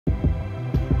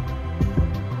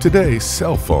Today,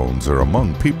 cell phones are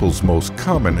among people's most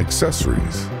common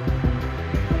accessories.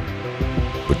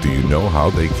 But do you know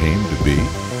how they came to be?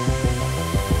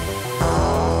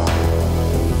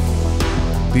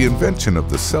 The invention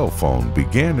of the cell phone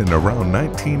began in around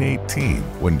 1918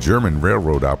 when German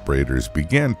railroad operators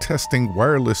began testing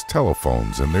wireless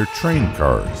telephones in their train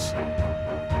cars.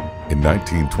 In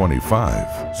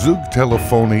 1925, Zug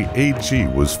Telefoni AG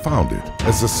was founded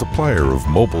as a supplier of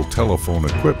mobile telephone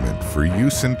equipment for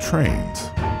use in trains.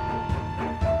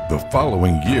 The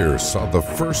following year saw the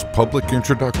first public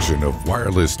introduction of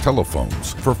wireless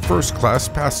telephones for first-class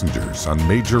passengers on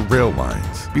major rail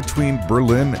lines between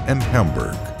Berlin and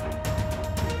Hamburg.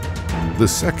 The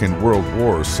Second World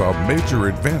War saw major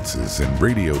advances in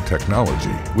radio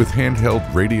technology, with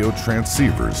handheld radio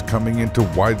transceivers coming into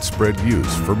widespread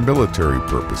use for military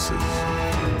purposes.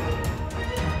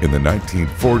 In the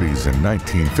 1940s and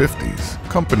 1950s,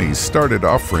 companies started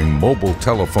offering mobile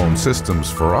telephone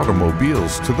systems for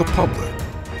automobiles to the public.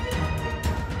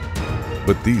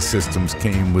 But these systems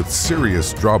came with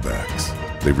serious drawbacks.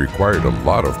 They required a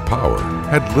lot of power,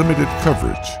 had limited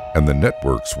coverage, and the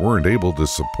networks weren't able to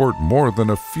support more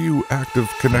than a few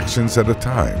active connections at a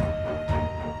time.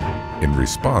 In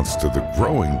response to the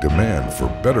growing demand for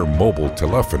better mobile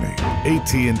telephony,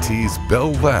 AT&T's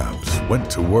Bell Labs went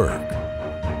to work.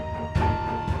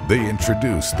 They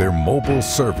introduced their mobile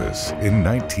service in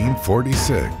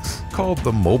 1946, called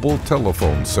the Mobile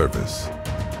Telephone Service.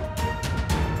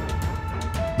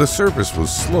 The service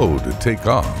was slow to take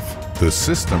off. The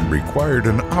system required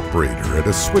an operator at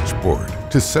a switchboard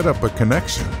to set up a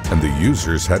connection, and the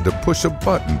users had to push a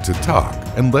button to talk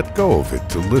and let go of it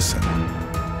to listen.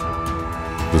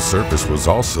 The service was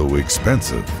also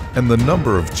expensive, and the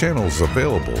number of channels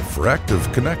available for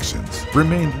active connections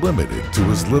remained limited to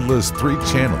as little as 3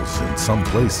 channels in some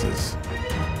places.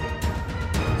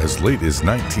 As late as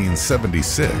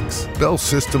 1976, Bell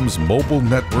System's mobile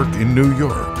network in New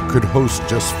York could host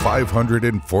just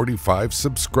 545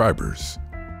 subscribers.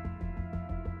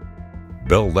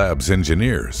 Bell Labs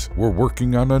engineers were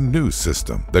working on a new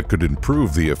system that could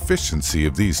improve the efficiency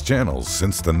of these channels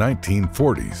since the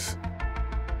 1940s.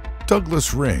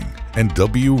 Douglas Ring and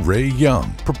W. Ray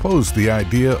Young proposed the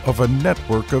idea of a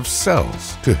network of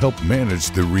cells to help manage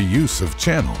the reuse of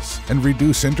channels and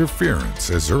reduce interference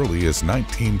as early as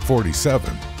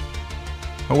 1947.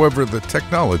 However, the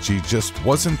technology just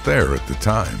wasn't there at the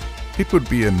time. It would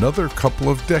be another couple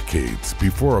of decades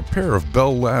before a pair of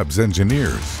Bell Labs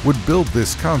engineers would build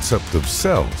this concept of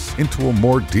cells into a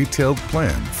more detailed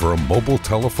plan for a mobile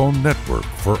telephone network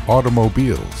for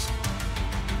automobiles.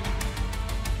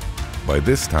 By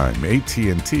this time,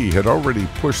 AT&T had already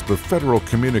pushed the Federal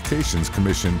Communications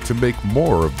Commission to make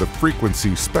more of the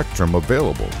frequency spectrum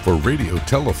available for radio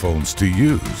telephones to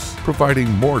use, providing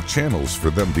more channels for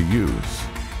them to use.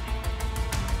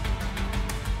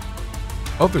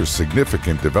 Other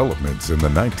significant developments in the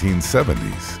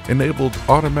 1970s enabled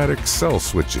automatic cell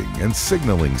switching and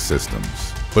signaling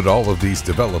systems, but all of these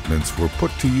developments were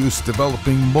put to use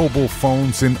developing mobile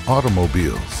phones in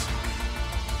automobiles.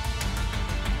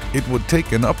 It would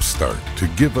take an upstart to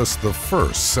give us the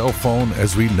first cell phone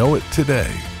as we know it today.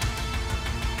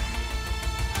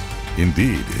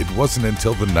 Indeed, it wasn't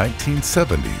until the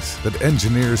 1970s that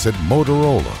engineers at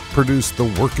Motorola produced the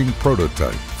working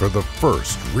prototype for the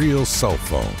first real cell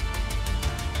phone.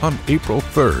 On April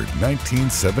 3,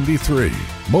 1973,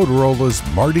 Motorola's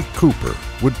Marty Cooper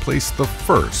would place the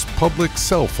first public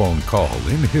cell phone call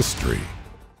in history.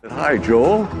 Hi,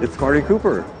 Joel. It's Marty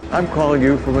Cooper. I'm calling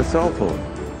you from a cell phone.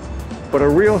 But a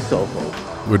real cell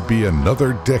phone. Would be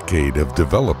another decade of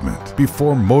development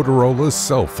before Motorola's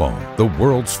cell phone, the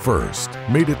world's first,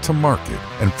 made it to market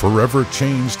and forever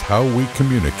changed how we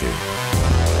communicate.